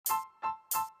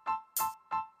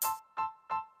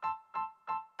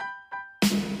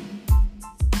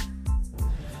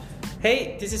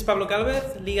Hey, this is Pablo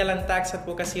Galvez, Legal and Tax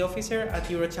Advocacy Officer at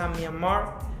Eurocham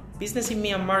Myanmar. Business in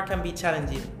Myanmar can be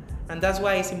challenging, and that's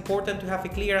why it's important to have a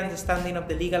clear understanding of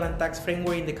the legal and tax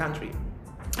framework in the country.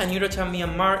 And Eurocham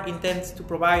Myanmar intends to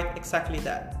provide exactly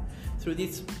that through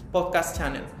this podcast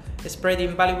channel,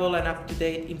 spreading valuable and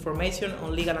up-to-date information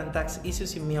on legal and tax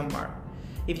issues in Myanmar.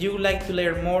 If you would like to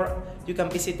learn more, you can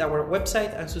visit our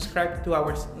website and subscribe to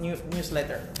our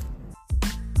newsletter.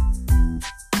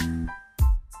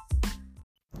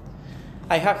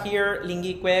 I have here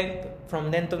Lingi Queng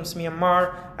from Dentons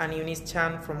Myanmar and Eunice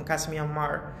Chan from CAS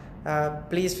Myanmar.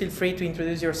 Please feel free to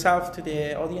introduce yourself to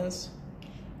the audience.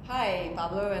 Hi,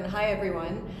 Pablo, and hi,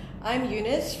 everyone. I'm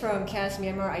Eunice from CAS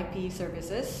Myanmar IP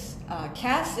Services.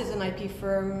 CAS is an IP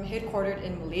firm headquartered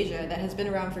in Malaysia that has been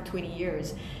around for 20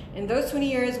 years. In those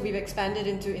 20 years, we've expanded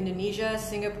into Indonesia,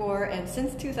 Singapore, and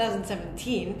since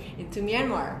 2017, into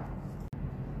Myanmar.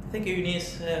 Thank you,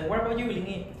 Eunice. What about you,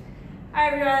 Lingi? Hi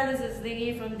everyone, this is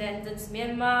Lingi from Dentons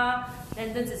Myanmar.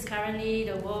 Dentons is currently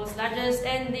the world's largest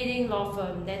and leading law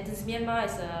firm. Dentons Myanmar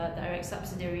is a direct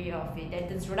subsidiary of the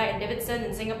Dentons Rodat and Davidson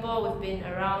in Singapore. We've been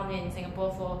around in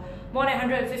Singapore for more than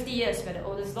 150 years. We're the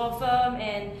oldest law firm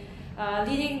and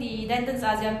leading the Dentons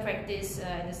ASEAN practice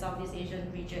in the Southeast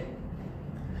Asian region.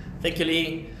 Thank you,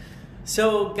 Lee.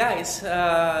 So guys,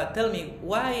 tell me,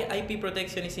 why IP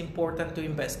protection is important to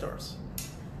investors?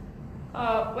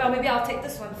 Well, maybe I'll take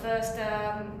this one first.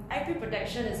 IP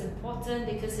protection is important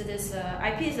because it is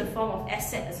IP is a form of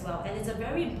asset as well, and it's a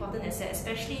very important asset,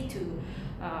 especially to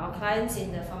our clients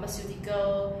in the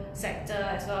pharmaceutical sector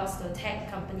as well as the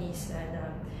tech companies. And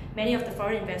many of the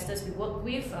foreign investors we work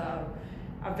with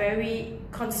are very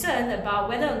concerned about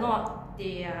whether or not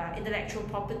their intellectual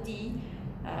property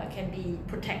can be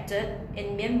protected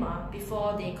in Myanmar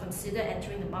before they consider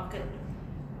entering the market.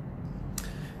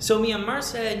 So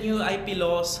Myanmar's new IP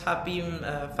laws have been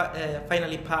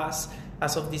finally passed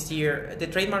as of this year. The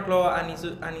trademark law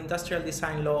and industrial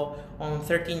design law on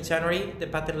 13 January, the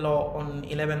patent law on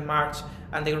 11 March,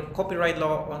 and the copyright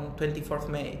law on 24th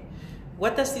May.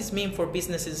 What does this mean for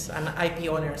businesses and IP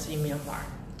owners in Myanmar?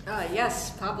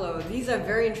 Yes, Pablo. These are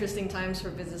very interesting times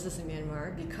for businesses in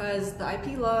Myanmar because the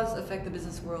IP laws affect the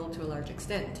business world to a large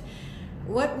extent.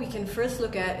 What we can first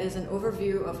look at is an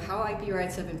overview of how IP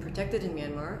rights have been protected in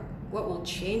Myanmar, what will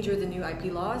change with the new IP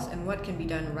laws, and what can be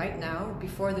done right now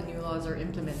before the new laws are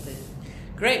implemented.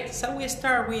 Great. Shall we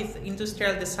start with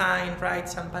industrial design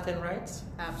rights and patent rights?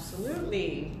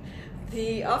 Absolutely.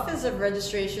 The Office of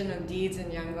Registration of Deeds in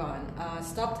Yangon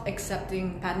stopped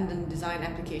accepting patent and design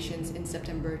applications in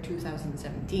September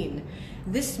 2017.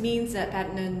 This means that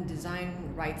patent and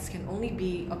design rights can only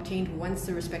be obtained once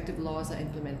the respective laws are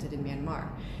implemented in Myanmar.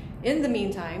 In the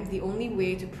meantime, the only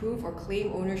way to prove or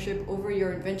claim ownership over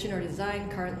your invention or design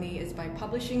currently is by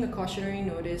publishing a cautionary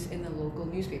notice in the local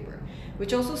newspaper,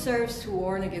 which also serves to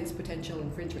warn against potential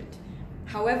infringement.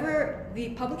 However, the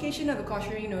publication of a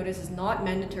cautionary notice is not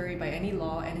mandatory by any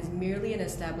law and is merely an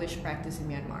established practice in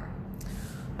Myanmar.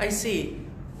 I see.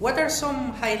 What are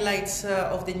some highlights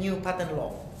of the new patent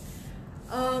law?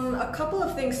 A couple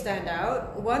of things stand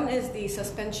out. One is the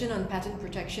suspension on patent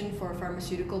protection for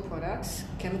pharmaceutical products,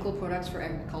 chemical products for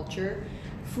agriculture,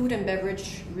 food and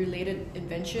beverage related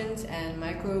inventions, and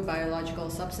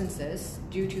microbiological substances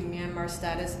due to Myanmar's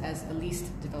status as a least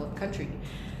developed country.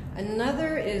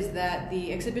 Another is that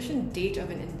the exhibition date of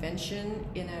an invention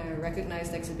in a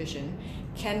recognized exhibition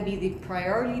can be the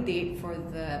priority date for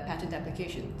the patent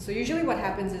application. So usually what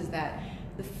happens is that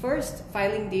the first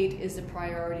filing date is the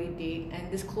priority date,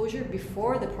 and disclosure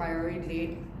before the priority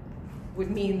date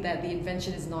would mean that the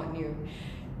invention is not new.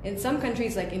 In some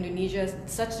countries like Indonesia,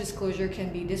 such disclosure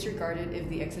can be disregarded if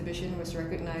the exhibition was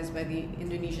recognized by the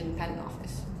Indonesian Patent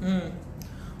Office.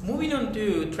 Moving on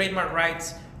to trademark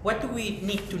rights, what do we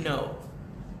need to know?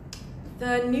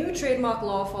 The new trademark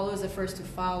law follows the first to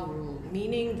file rule,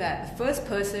 meaning that the first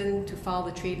person to file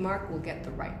the trademark will get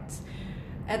the rights.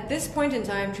 At this point in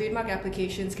time, trademark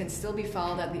applications can still be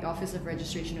filed at the Office of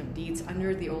Registration of Deeds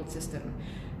under the old system.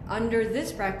 Under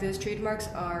this practice, trademarks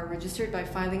are registered by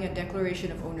filing a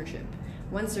declaration of ownership.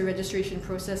 Once the registration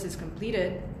process is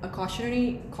completed, a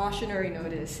cautionary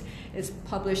notice is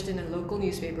published in a local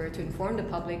newspaper to inform the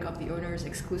public of the owner's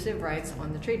exclusive rights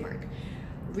on the trademark.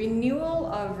 Renewal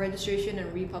of registration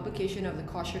and republication of the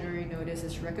cautionary notice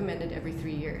is recommended every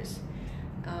 3 years.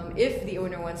 If the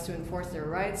owner wants to enforce their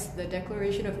rights, the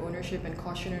declaration of ownership and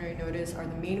cautionary notice are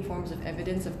the main forms of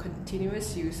evidence of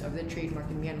continuous use of the trademark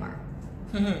in Myanmar.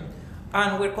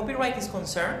 And where copyright is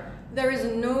concerned? There is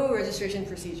no registration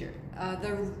procedure.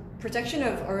 The protection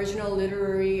of original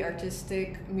literary,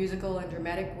 artistic, musical, and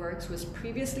dramatic works was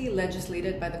previously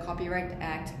legislated by the Copyright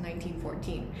Act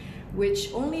 1914,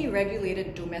 which only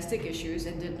regulated domestic issues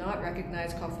and did not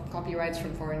recognize copyrights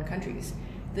from foreign countries.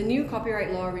 The new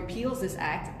copyright law repeals this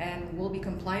act and will be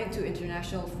compliant to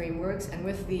international frameworks and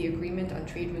with the Agreement on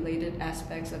Trade-Related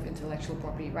Aspects of Intellectual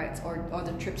Property Rights, or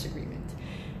the TRIPS agreement.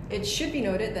 It should be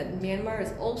noted that Myanmar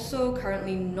is also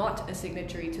currently not a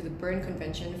signatory to the Berne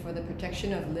Convention for the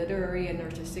Protection of Literary and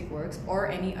Artistic Works or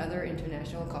any other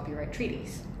international copyright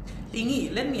treaties. Ling Yi,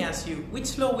 let me ask you,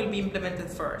 which law will be implemented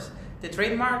first? The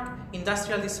trademark,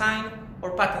 industrial design,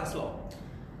 or patents law?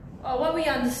 What we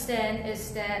understand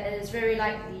is that it is very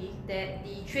likely that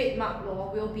the trademark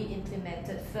law will be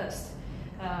implemented first.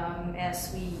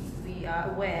 As we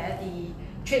are aware, the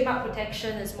trademark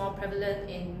protection is more prevalent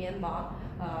in Myanmar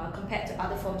compared to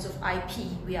other forms of IP.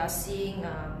 We are seeing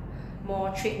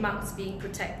more trademarks being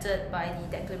protected by the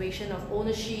declaration of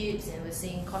ownerships, and we're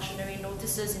seeing cautionary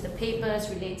notices in the papers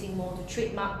relating more to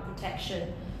trademark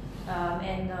protection.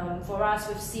 For us,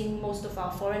 we've seen most of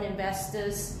our foreign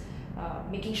investors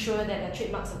making sure that their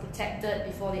trademarks are protected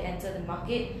before they enter the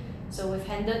market. So we've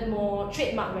handled more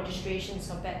trademark registrations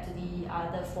compared to the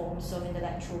other forms of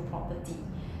intellectual property.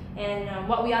 And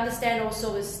what we understand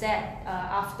also is that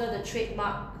after the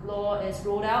trademark law is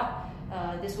rolled out,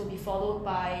 this will be followed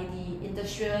by the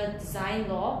industrial design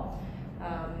law,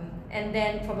 and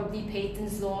then probably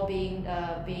patents law being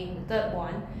the third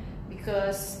one,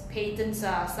 because patents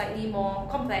are slightly more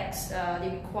complex.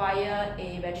 They require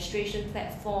a registration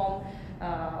platform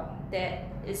that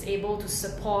is able to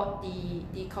support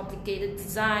the complicated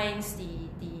designs, the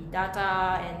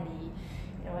data, and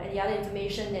the other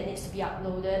information that needs to be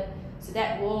uploaded. So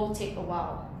that will take a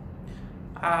while.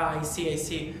 I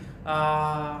see.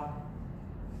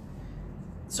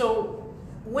 So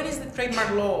when is the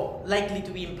trademark law likely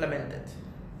to be implemented?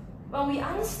 Well, we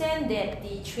understand that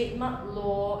the trademark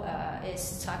law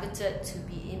is targeted to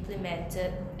be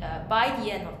implemented by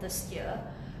the end of this year.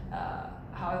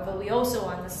 However, we also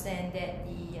understand that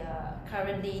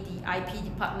currently the IP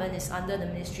department is under the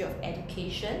Ministry of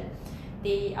Education.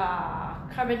 They are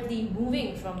currently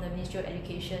moving from the Ministry of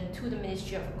Education to the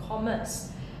Ministry of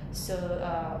Commerce. So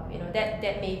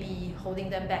that may be holding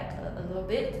them back a little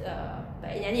bit.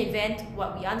 But in any event,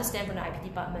 what we understand from the IP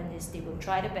department is they will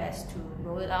try their best to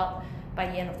roll it out by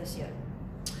the end of this year.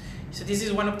 So this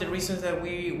is one of the reasons that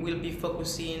we will be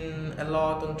focusing a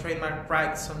lot on trademark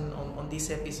rights on this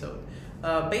episode.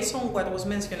 Based on what was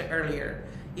mentioned earlier,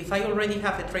 if I already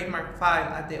have a trademark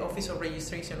file at the Office of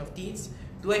Registration of Deeds,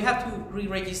 do I have to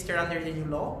re-register under the new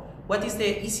law? What is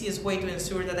the easiest way to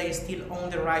ensure that I still own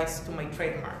the rights to my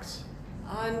trademarks?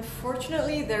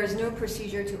 Unfortunately, there is no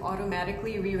procedure to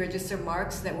automatically re-register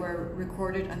marks that were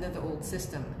recorded under the old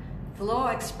system. The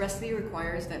law expressly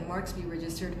requires that marks be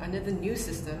registered under the new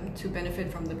system to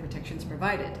benefit from the protections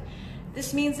provided.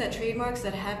 This means that trademarks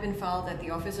that have been filed at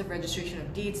the Office of Registration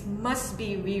of Deeds must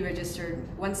be re-registered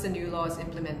once the new law is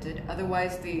implemented,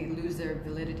 otherwise they lose their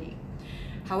validity.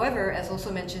 However, as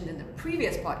also mentioned in the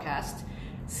previous podcast,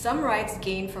 some rights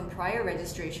gained from prior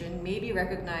registration may be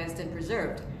recognized and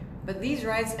preserved, but these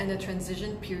rights and the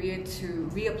transition period to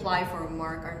reapply for a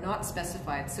mark are not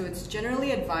specified, so it's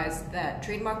generally advised that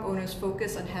trademark owners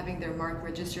focus on having their mark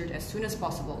registered as soon as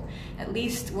possible, at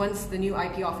least once the new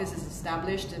IP office is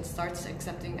established and starts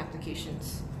accepting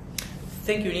applications.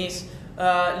 Thank you, Nis.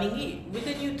 Ling Yi, will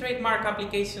the new trademark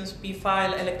applications be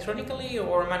filed electronically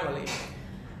or manually?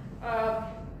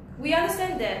 We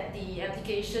understand that the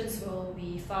applications will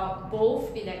be filed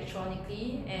both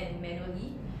electronically and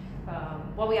manually.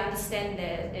 What we understand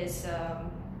that is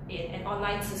an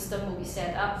online system will be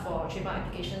set up for trademark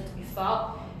applications to be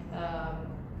filed.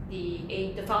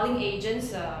 The filing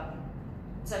agents,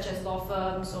 such as law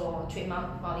firms or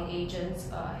trademark filing agents,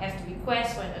 have to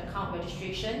request for an account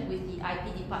registration with the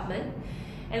IP department.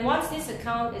 And once this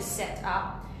account is set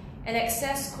up, an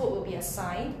access code will be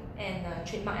assigned, and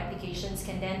trademark applications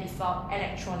can then be filed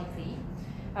electronically.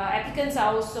 Applicants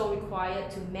are also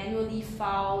required to manually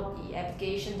file the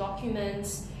application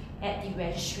documents at the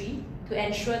registry to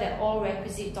ensure that all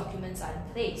requisite documents are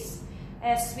in place.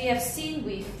 As we have seen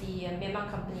with the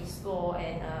Myanmar Companies Law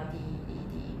and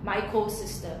the MICO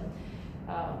system,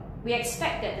 we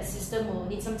expect that the system will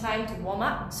need some time to warm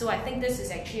up. So I think this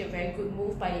is actually a very good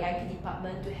move by the IP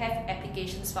department to have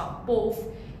applications filed both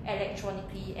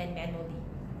electronically and manually.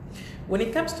 When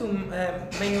it comes to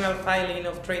manual filing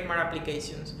of trademark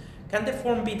applications, can the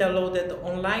form be downloaded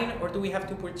online, or do we have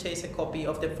to purchase a copy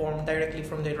of the form directly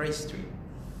from the registry?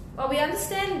 Well, we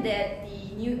understand that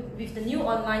with the new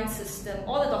online system,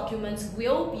 all the documents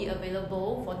will be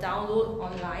available for download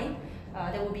online.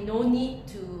 There will be no need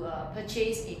to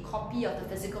purchase a copy of the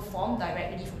physical form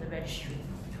directly from the registry.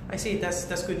 I see,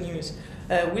 that's good news.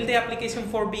 Will the application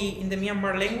form be in the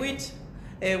Myanmar language?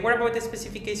 What about the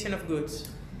specification of goods?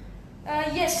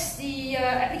 Yes, the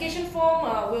application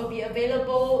form will be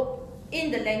available in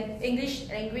the English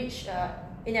language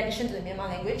in addition to the Myanmar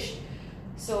language.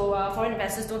 So foreign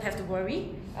investors don't have to worry.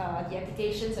 The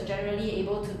applications are generally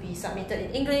able to be submitted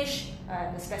in English.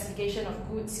 The specification of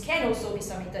goods can also be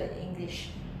submitted in English.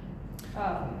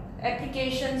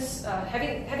 Applications,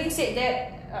 having said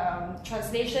that,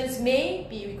 translations may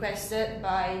be requested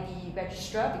by the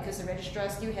registrar because the registrar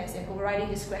still has an overriding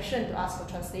discretion to ask for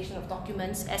translation of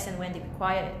documents as and when they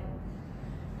require it.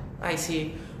 I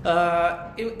see.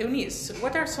 Eunice,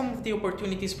 what are some of the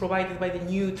opportunities provided by the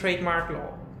new trademark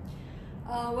law?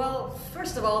 Well,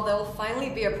 first of all, there'll finally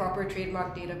be a proper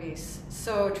trademark database.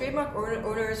 So trademark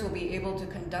owners will be able to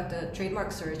conduct a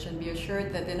trademark search and be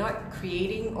assured that they're not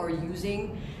creating or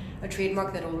using a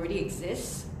trademark that already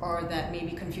exists or that may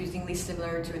be confusingly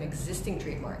similar to an existing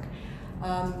trademark.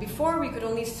 Before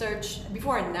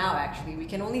and now actually, we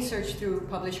can only search through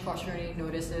published cautionary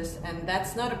notices, and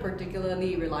that's not a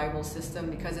particularly reliable system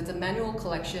because it's a manual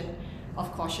collection of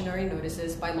cautionary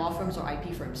notices by law firms or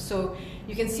IP firms. So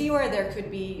you can see where there could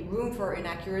be room for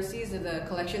inaccuracies if the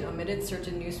collection omitted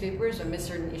certain newspapers or missed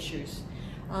certain issues.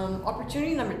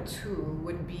 Opportunity number 2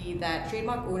 would be that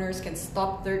trademark owners can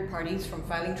stop third parties from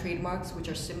filing trademarks which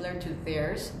are similar to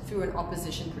theirs through an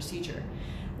opposition procedure.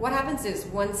 What happens is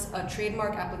once a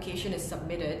trademark application is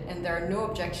submitted and there are no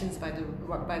objections by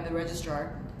the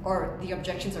registrar or the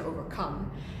objections are overcome,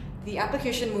 the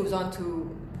application moves on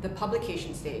to the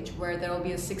publication stage, where there will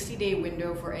be a 60-day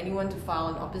window for anyone to file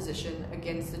an opposition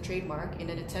against the trademark in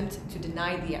an attempt to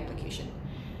deny the application.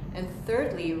 And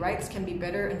thirdly, rights can be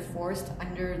better enforced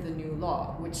under the new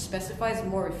law, which specifies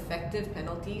more effective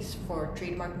penalties for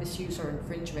trademark misuse or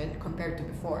infringement compared to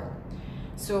before.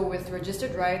 So with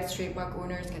registered rights, trademark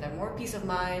owners can have more peace of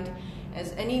mind,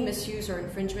 as any misuse or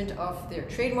infringement of their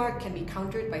trademark can be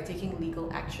countered by taking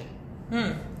legal action.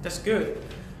 That's good.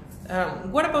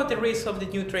 What about the risk of the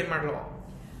new trademark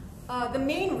law? The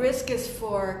main risk is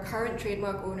for current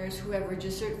trademark owners who have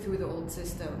registered through the old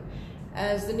system.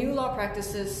 As the new law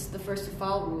practices the first to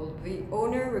file rule, the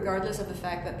owner, regardless of the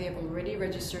fact that they have already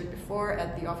registered before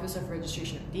at the Office of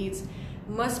Registration of Deeds,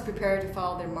 must prepare to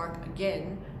file their mark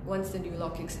again once the new law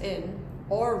kicks in,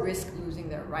 or risk losing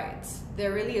their rights.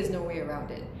 There really is no way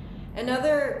around it.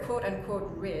 Another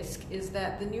quote-unquote risk is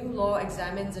that the new law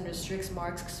examines and restricts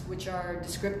marks which are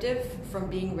descriptive from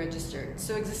being registered.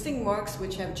 So existing marks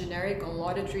which have generic or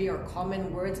laudatory or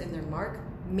common words in their mark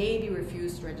may be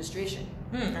refused registration.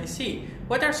 I see.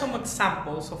 What are some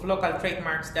examples of local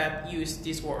trademarks that use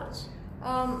these words?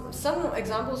 Some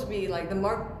examples would be like the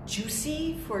mark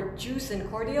juicy for juice and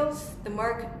cordials, the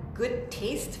mark good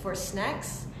taste for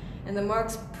snacks, and the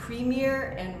marks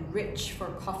premier and rich for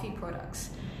coffee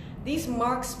products. These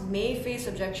marks may face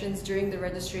objections during the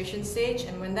registration stage,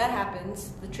 and when that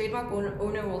happens, the trademark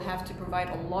owner will have to provide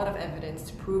a lot of evidence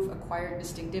to prove acquired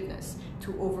distinctiveness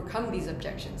to overcome these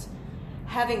objections.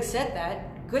 Having said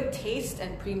that, Good Taste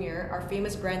and Premier are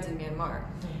famous brands in Myanmar,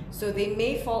 so they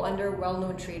may fall under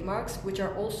well-known trademarks, which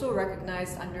are also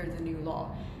recognized under the new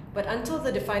law. But until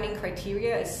the defining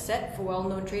criteria is set for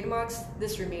well-known trademarks,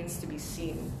 this remains to be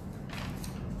seen.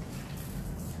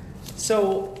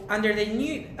 So, under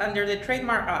the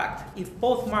Trademark Act, if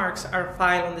both marks are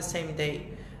filed on the same day,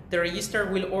 the registrar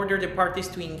will order the parties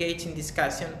to engage in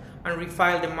discussion and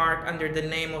refile the mark under the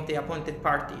name of the appointed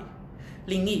party.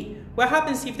 Ling-Yi, what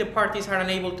happens if the parties are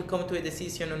unable to come to a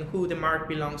decision on who the mark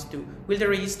belongs to? Will the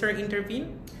registrar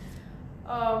intervene?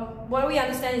 What we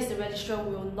understand is the registrar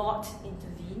will not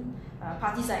intervene.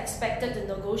 Parties are expected to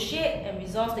negotiate and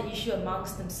resolve the issue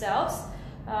amongst themselves.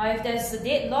 If there's a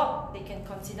deadlock, they can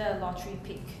consider a lottery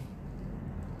pick.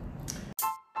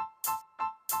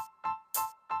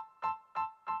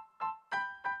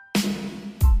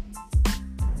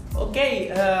 Okay,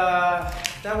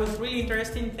 that was really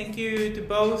interesting. Thank you to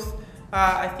both.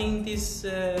 I think this,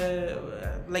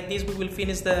 like this, we will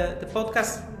finish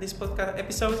this podcast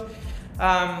episode.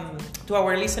 To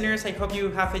our listeners, I hope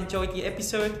you have enjoyed the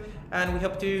episode, and we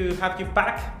hope to have you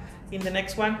back in the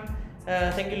next one.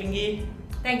 Thank you, Ling-Yi.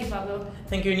 Thank you, Pablo.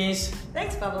 Thank you, Eunice.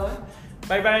 Thanks, Pablo.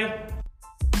 Bye-bye.